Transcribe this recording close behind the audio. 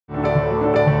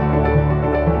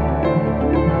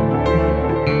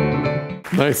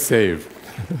Nice save.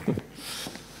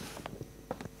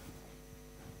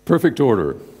 Perfect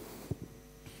order.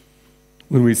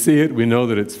 When we see it, we know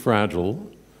that it's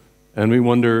fragile, and we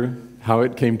wonder how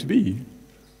it came to be.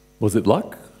 Was it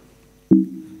luck?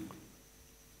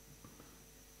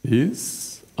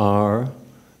 These are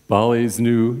Bali's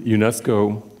new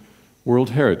UNESCO World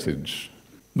Heritage.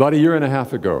 About a year and a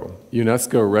half ago,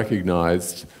 UNESCO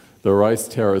recognized the rice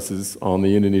terraces on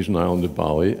the Indonesian island of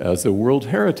Bali as a World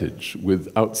Heritage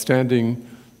with outstanding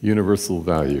universal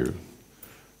value.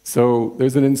 So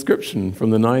there's an inscription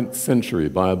from the 9th century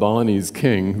by a Balinese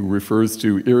king who refers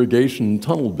to irrigation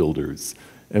tunnel builders.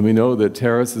 And we know that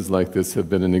terraces like this have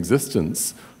been in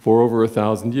existence for over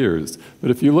 1,000 years.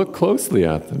 But if you look closely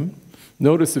at them,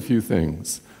 notice a few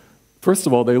things. First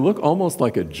of all, they look almost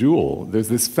like a jewel. There's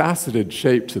this faceted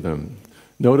shape to them.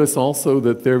 Notice also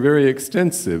that they're very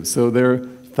extensive, so there are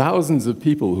thousands of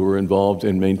people who are involved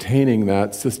in maintaining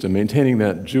that system, maintaining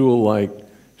that jewel-like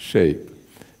shape.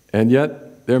 And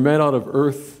yet, they're made out of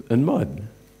earth and mud,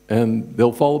 and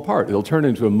they'll fall apart. They'll turn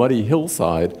into a muddy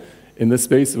hillside in the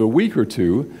space of a week or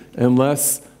two,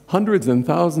 unless hundreds and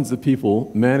thousands of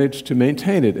people manage to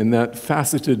maintain it in that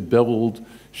faceted, beveled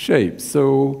shape.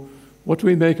 So, what do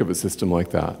we make of a system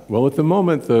like that? Well, at the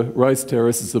moment, the rice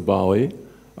terraces of Bali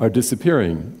are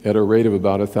disappearing at a rate of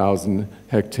about 1,000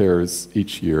 hectares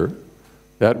each year.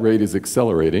 That rate is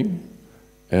accelerating,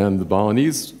 and the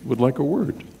Balinese would like a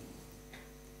word.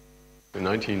 In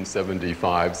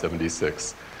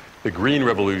 1975-76, the Green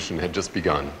Revolution had just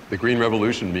begun. The Green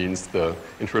Revolution means the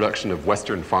introduction of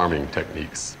Western farming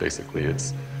techniques, basically.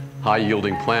 It's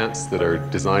high-yielding plants that are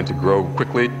designed to grow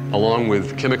quickly, along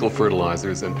with chemical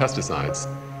fertilizers and pesticides.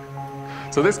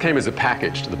 So this came as a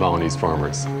package to the Balinese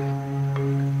farmers.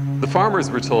 The farmers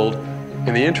were told,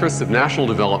 in the interests of national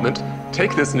development,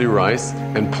 take this new rice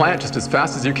and plant just as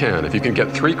fast as you can. If you can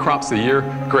get 3 crops a year,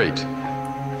 great.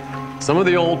 Some of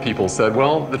the old people said,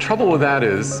 well, the trouble with that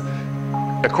is,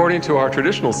 according to our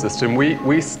traditional system,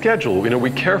 we schedule,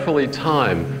 we carefully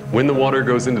time when the water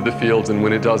goes into the fields and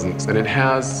when it doesn't, and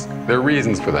there are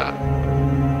reasons for that.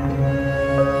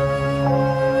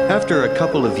 After a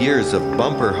couple of years of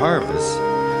bumper harvests,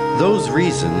 those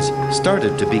reasons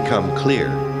started to become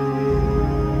clear.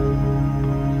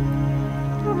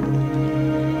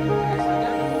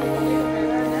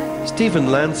 Stephen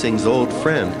Lansing's old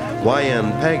friend,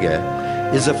 Wayan Pege,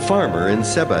 is a farmer in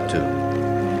Sebatu.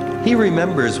 He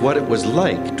remembers what it was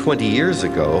like 20 years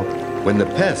ago when the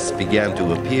pests began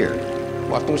to appear.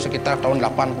 Waktu sekitar tahun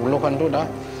 80-an tuh dah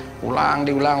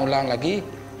diulang lagi.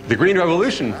 The Green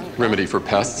Revolution remedy for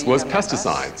pests was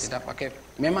pesticides.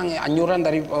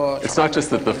 It's not just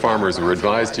that the farmers were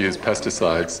advised to use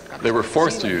pesticides, they were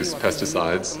forced to use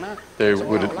pesticides. They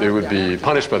would be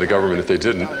punished by the government if they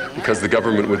didn't, because the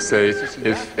government would say,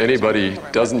 if anybody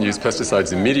doesn't use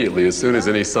pesticides immediately, as soon as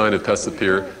any sign of pests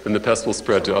appear, then the pest will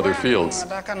spread to other fields.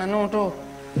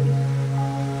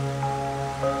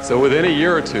 So within a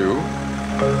year or two,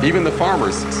 even the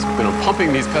farmers,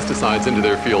 pumping these pesticides into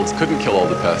their fields couldn't kill all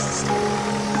the pests.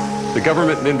 The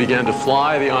government then began to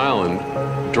fly the island,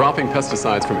 dropping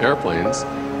pesticides from airplanes,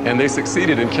 and they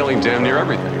succeeded in killing damn near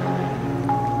everything.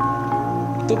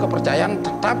 Itu kepercayaan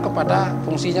tetap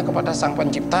fungsinya kepada Sang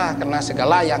Pencipta, karena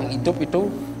segala yang hidup itu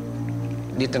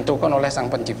ditentukan oleh Sang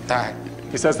Pencipta.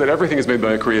 He says that everything is made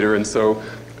by a creator, and so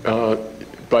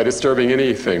by disturbing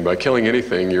anything, by killing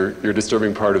anything, you're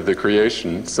disturbing part of the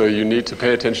creation. So you need to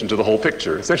pay attention to the whole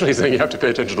picture. Essentially, he's saying you have to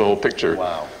pay attention to the whole picture.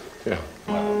 Wow. Yeah.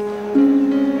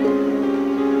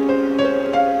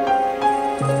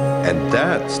 And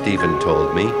that, Stephen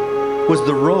told me, was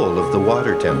the role of the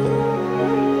water temple.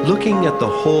 Looking at the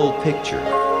whole picture,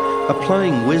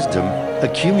 applying wisdom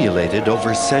accumulated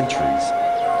over centuries.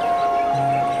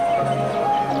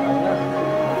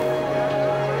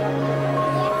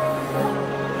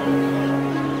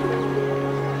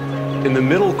 In the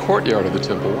middle courtyard of the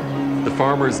temple, the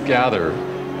farmers gather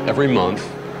every month.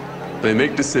 They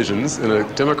make decisions in a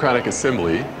democratic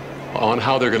assembly on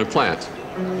how they're going to plant.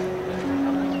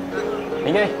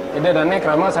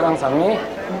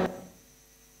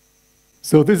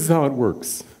 So this is how it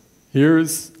works.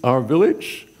 Here's our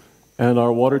village and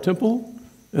our water temple,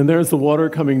 and there's the water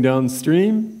coming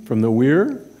downstream from the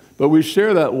weir, but we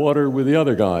share that water with the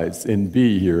other guys in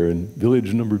B here, in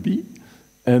village number B.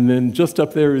 And then just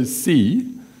up there is C.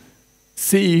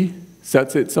 C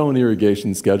sets its own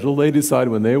irrigation schedule. They decide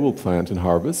when they will plant and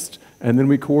harvest, and then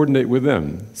we coordinate with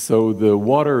them. So the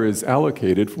water is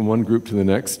allocated from one group to the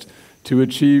next to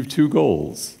achieve 2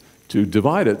 goals: to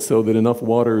divide it so that enough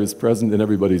water is present in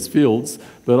everybody's fields,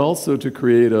 but also to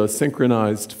create a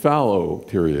synchronized fallow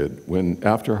period when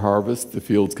after harvest the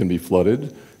fields can be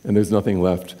flooded and there's nothing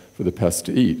left for the pests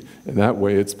to eat. And that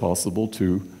way it's possible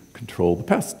to control the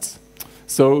pests.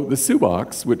 So the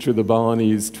subaks, which are the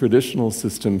Balinese traditional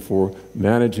system for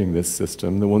managing this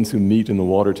system, the ones who meet in the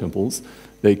water temples,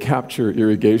 they capture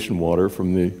irrigation water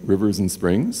from the rivers and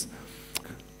springs.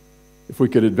 If we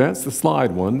could advance the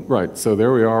slide one, right, so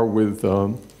there we are with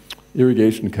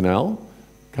irrigation canal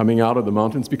coming out of the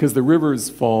mountains, because the rivers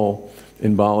fall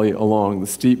in Bali along the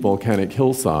steep volcanic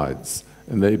hillsides,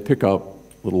 and they pick up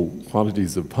little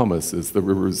quantities of pumice as the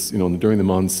rivers, during the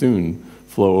monsoon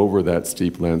flow over that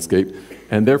steep landscape,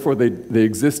 and therefore they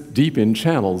exist deep in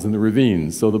channels in the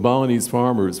ravines. So the Balinese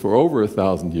farmers for over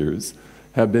 1,000 years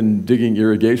have been digging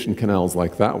irrigation canals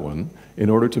like that one in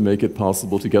order to make it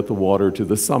possible to get the water to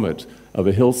the summit of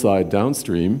a hillside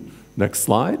downstream, next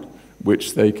slide,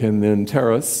 which they can then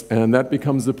terrace, and that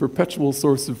becomes a perpetual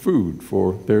source of food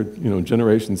for their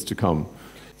generations to come.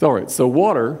 All right, so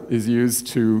water is used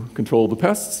to control the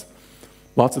pests.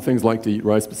 Lots of things like to eat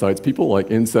rice besides people, like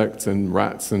insects and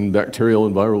rats and bacterial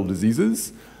and viral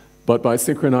diseases. But by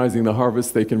synchronizing the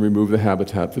harvest, they can remove the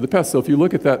habitat for the pests. So if you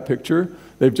look at that picture,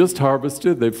 they've just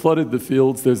harvested, they've flooded the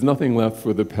fields, there's nothing left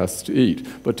for the pests to eat.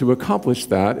 But to accomplish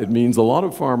that, it means a lot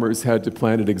of farmers had to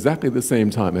plant at exactly the same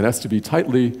time. It has to be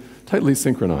tightly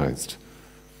synchronized.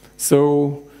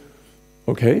 So,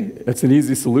 okay, it's an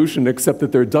easy solution, except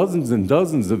that there are dozens and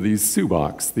dozens of these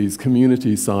subaks, these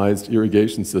community-sized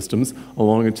irrigation systems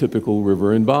along a typical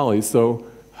river in Bali. So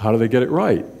how do they get it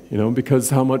right?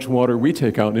 Because how much water we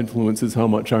take out influences how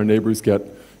much our neighbors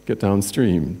get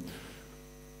downstream.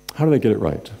 How do they get it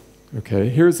right? Okay,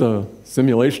 here's a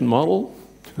simulation model.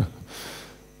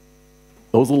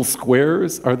 Those little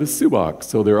squares are the subaks.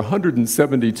 So there are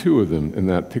 172 of them in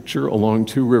that picture along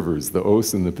two rivers, the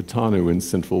Os and the Petanu in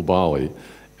central Bali.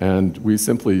 And we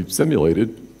simply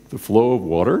simulated the flow of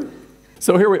water.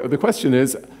 So here the question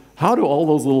is, how do all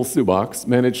those little subaks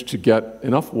manage to get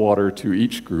enough water to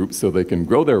each group so they can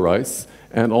grow their rice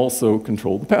and also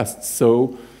control the pests?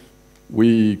 So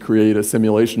we create a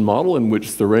simulation model in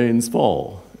which the rains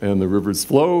fall and the rivers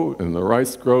flow and the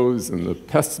rice grows and the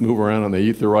pests move around and they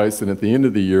eat the rice, and at the end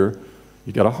of the year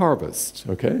you get a harvest,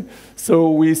 okay?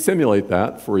 So we simulate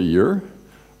that for a year,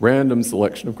 random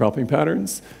selection of cropping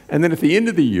patterns, and then at the end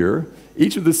of the year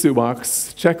each of the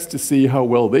subaks checks to see how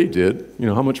well they did,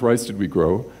 how much rice did we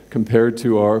grow, compared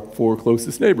to our 4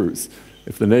 closest neighbors.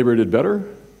 If the neighbor did better,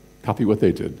 copy what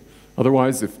they did.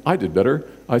 Otherwise, if I did better,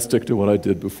 I stick to what I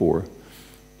did before.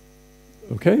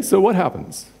 Okay, so what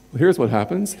happens? Well, here's what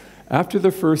happens. After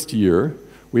the first year,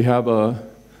 we have a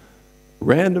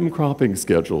random cropping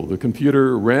schedule. The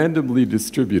computer randomly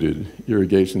distributed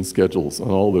irrigation schedules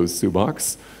on all those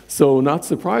subaks. So not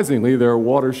surprisingly, there are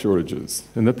water shortages,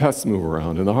 and the pests move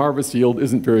around, and the harvest yield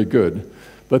isn't very good.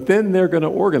 But then they're going to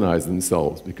organize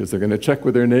themselves because they're going to check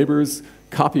with their neighbors,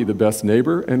 copy the best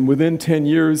neighbor, and within 10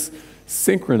 years,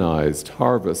 synchronized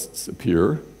harvests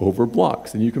appear over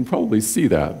blocks. And you can probably see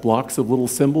that. Blocks of little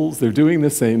symbols, they're doing the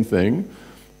same thing.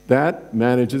 That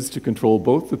manages to control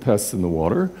both the pests and the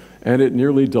water, and it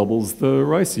nearly doubles the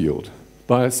rice yield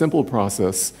by a simple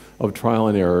process of trial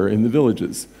and error in the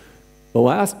villages. The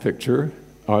last picture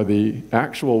are the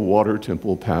actual water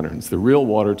temple patterns, the real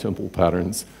water temple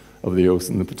patterns of the Os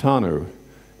and the Petanu,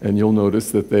 and you'll notice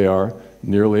that they are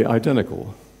nearly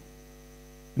identical.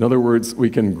 In other words, we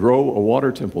can grow a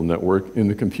water temple network in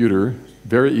the computer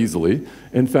very easily.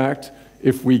 In fact,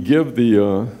 if we give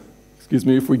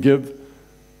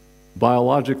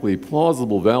biologically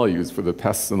plausible values for the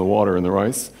pests in the water and the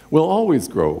rice, we'll always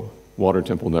grow water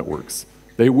temple networks.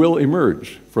 They will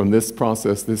emerge from this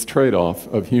process, this trade-off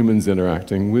of humans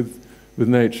interacting with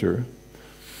nature.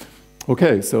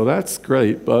 Okay, so that's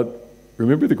great, but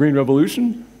remember the Green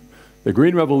Revolution? The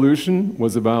Green Revolution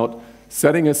was about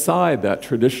setting aside that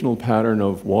traditional pattern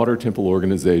of water temple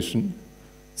organization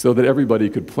so that everybody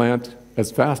could plant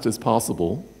as fast as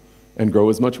possible and grow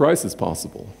as much rice as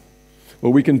possible.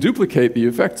 Well, we can duplicate the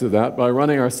effects of that by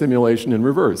running our simulation in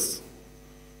reverse.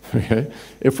 Okay?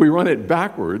 If we run it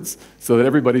backwards so that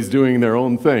everybody's doing their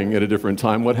own thing at a different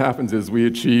time, what happens is we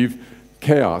achieve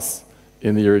chaos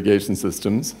in the irrigation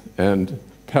systems and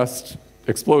pest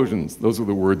explosions. Those are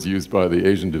the words used by the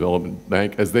Asian Development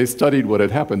Bank. As they studied what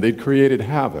had happened, they'd created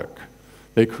havoc.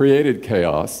 They created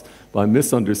chaos by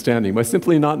misunderstanding, by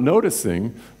simply not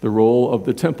noticing the role of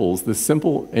the temples, this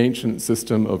simple ancient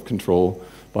system of control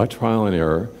by trial and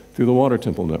error through the water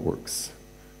temple networks.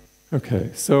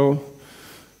 Okay, so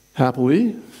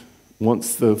happily,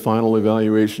 once the final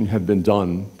evaluation had been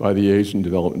done by the Asian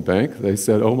Development Bank, they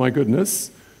said, oh my goodness,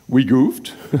 we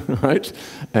goofed, right?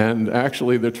 And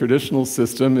actually the traditional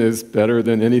system is better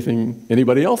than anything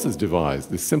anybody else has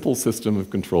devised, this simple system of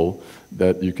control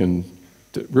that you can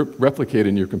replicate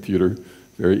in your computer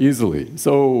very easily.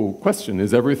 So, question,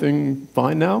 is everything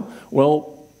fine now?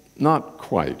 Well, not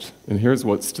quite. And here's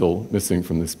what's still missing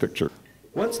from this picture.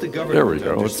 Once the government there we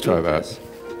go, let's try that. This,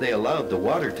 they allowed the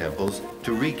water temples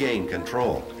to regain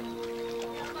control.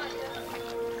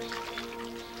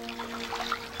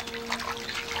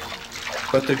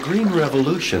 But the Green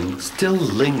Revolution still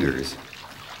lingers.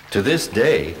 To this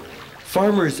day,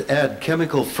 farmers add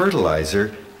chemical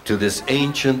fertilizer to this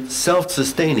ancient,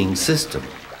 self-sustaining system.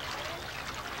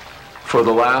 For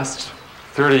the last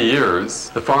 30 years,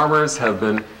 the farmers have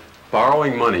been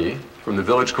borrowing money from the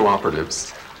village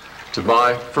cooperatives to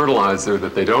buy fertilizer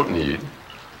that they don't need,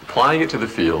 applying it to the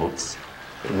fields.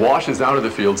 It washes out of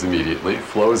the fields immediately,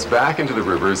 flows back into the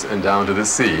rivers and down to the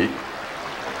sea.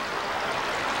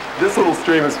 This little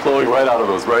stream is flowing right out of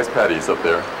those rice paddies up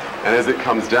there. And as it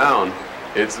comes down,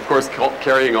 it's of course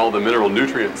carrying all the mineral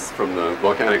nutrients from the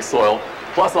volcanic soil,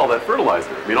 plus all that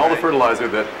fertilizer. I mean, all the fertilizer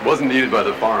that wasn't needed by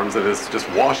the farms and is just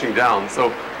washing down.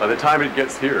 So by the time it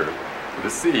gets here to the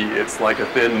sea, it's like a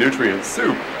thin nutrient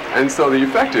soup. And so the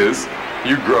effect is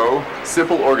you grow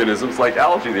simple organisms like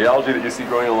algae, the algae that you see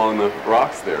growing along the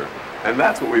rocks there. And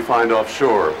that's what we find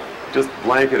offshore, just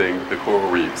blanketing the coral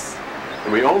reefs.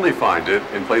 And we only find it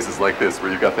in places like this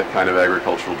where you've got that kind of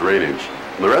agricultural drainage.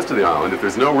 On the rest of the island, if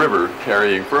there's no river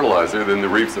carrying fertilizer, then the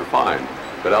reefs are fine.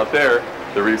 But out there,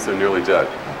 the reefs are nearly dead.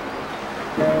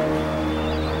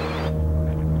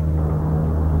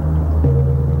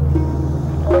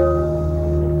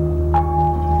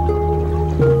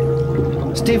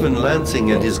 Stephen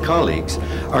Lansing and his colleagues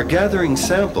are gathering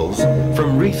samples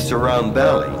from reefs around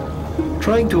Bali,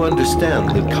 trying to understand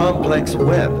the complex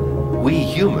web we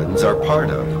humans are part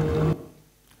of.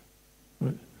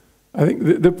 I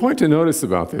think the point to notice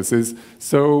about this is,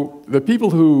 so the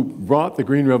people who brought the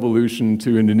Green Revolution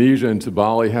to Indonesia and to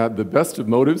Bali had the best of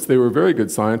motives. They were very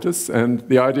good scientists, and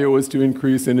the idea was to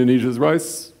increase Indonesia's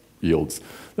rice yields.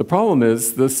 The problem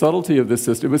is the subtlety of this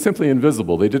system. It was simply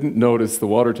invisible. They didn't notice the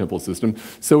water temple system.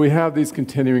 So we have these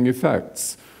continuing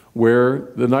effects where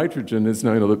the nitrogen is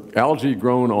now, the algae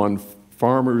grown on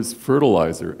farmers'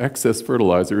 fertilizer, excess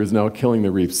fertilizer, is now killing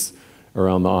the reefs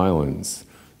around the islands.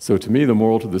 So to me, the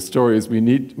moral to the story is we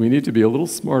need to be a little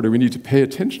smarter. We need to pay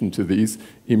attention to these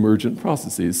emergent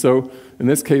processes. So in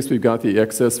this case, we've got the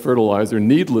excess fertilizer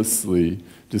needlessly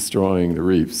destroying the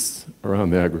reefs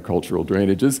around the agricultural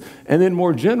drainages. And then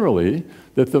more generally,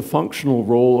 that the functional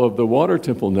role of the water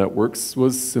temple networks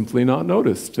was simply not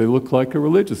noticed. They look like a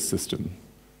religious system.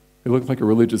 They look like a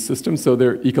religious system, so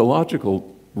their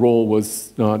ecological role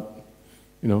was not,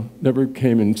 never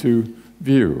came into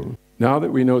view. Now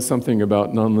that we know something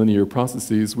about nonlinear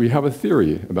processes, we have a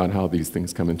theory about how these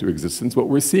things come into existence. What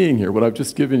we're seeing here, what I've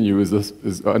just given you, is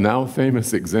a now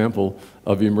famous example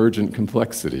of emergent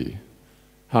complexity.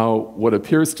 How what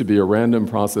appears to be a random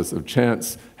process of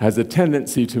chance has a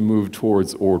tendency to move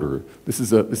towards order. This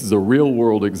is a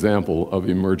real-world example of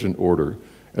emergent order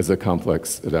as a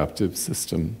complex adaptive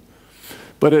system.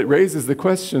 But it raises the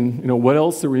question, what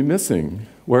else are we missing?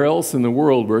 Where else in the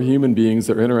world where human beings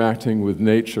are interacting with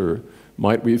nature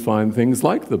might we find things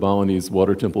like the Balinese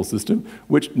water temple system,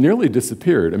 which nearly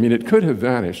disappeared? I mean, it could have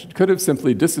vanished. It could have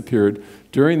simply disappeared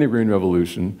during the Green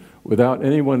Revolution without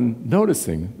anyone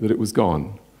noticing that it was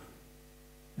gone.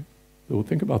 So we'll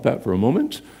think about that for a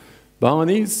moment.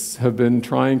 Balinese have been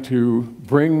trying to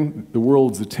bring the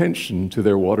world's attention to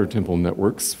their water temple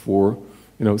networks for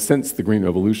since the Green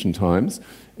Revolution times.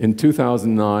 In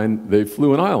 2009, they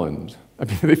flew an island.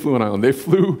 They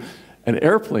flew an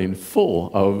airplane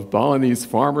full of Balinese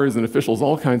farmers and officials,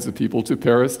 all kinds of people, to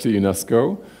Paris, to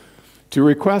UNESCO, to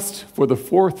request for the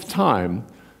 4th time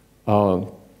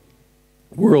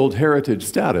World Heritage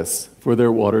status for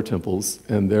their water temples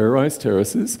and their rice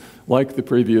terraces. Like the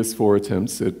previous 4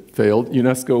 attempts, it failed.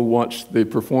 UNESCO watched the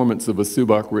performance of a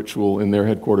subak ritual in their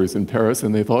headquarters in Paris,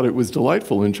 and they thought it was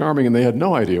delightful and charming, and they had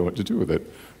no idea what to do with it,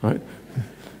 right?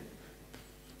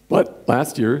 But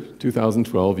last year,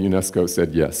 2012, UNESCO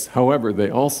said yes. However, they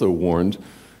also warned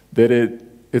that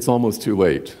it's almost too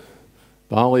late.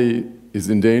 Bali is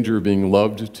in danger of being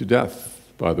loved to death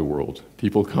by the world,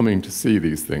 people coming to see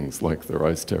these things like the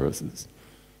rice terraces.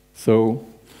 So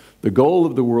the goal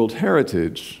of the World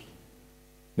Heritage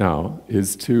now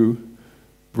is to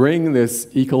bring this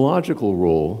ecological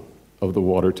role of the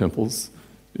water temples,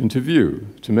 into view,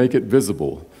 to make it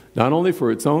visible, not only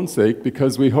for its own sake,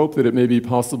 because we hope that it may be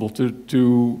possible to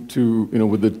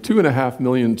with the 2.5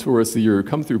 million tourists a year who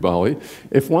come through Bali,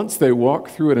 if once they walk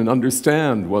through it and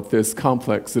understand what this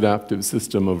complex adaptive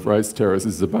system of rice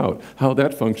terraces is about, how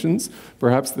that functions,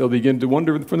 perhaps they'll begin to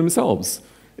wonder for themselves,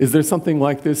 is there something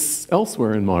like this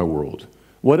elsewhere in my world?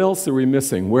 What else are we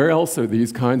missing? Where else are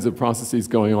these kinds of processes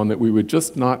going on that we would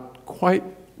just not quite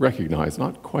recognize,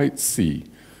 not quite see?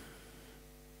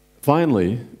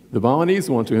 Finally, the Balinese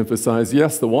want to emphasize,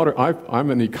 yes, the water,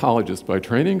 I'm an ecologist by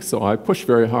training, so I push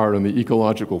very hard on the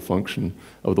ecological function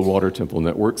of the water temple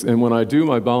networks. And when I do,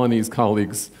 my Balinese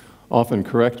colleagues often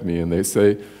correct me and they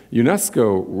say,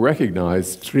 UNESCO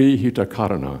recognized Tri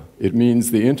Hitakarana. It means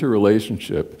the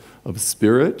interrelationship of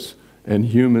spirit and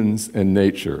humans and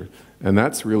nature. And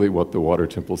that's really what the water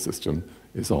temple system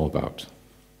is all about.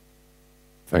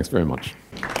 Thanks very much.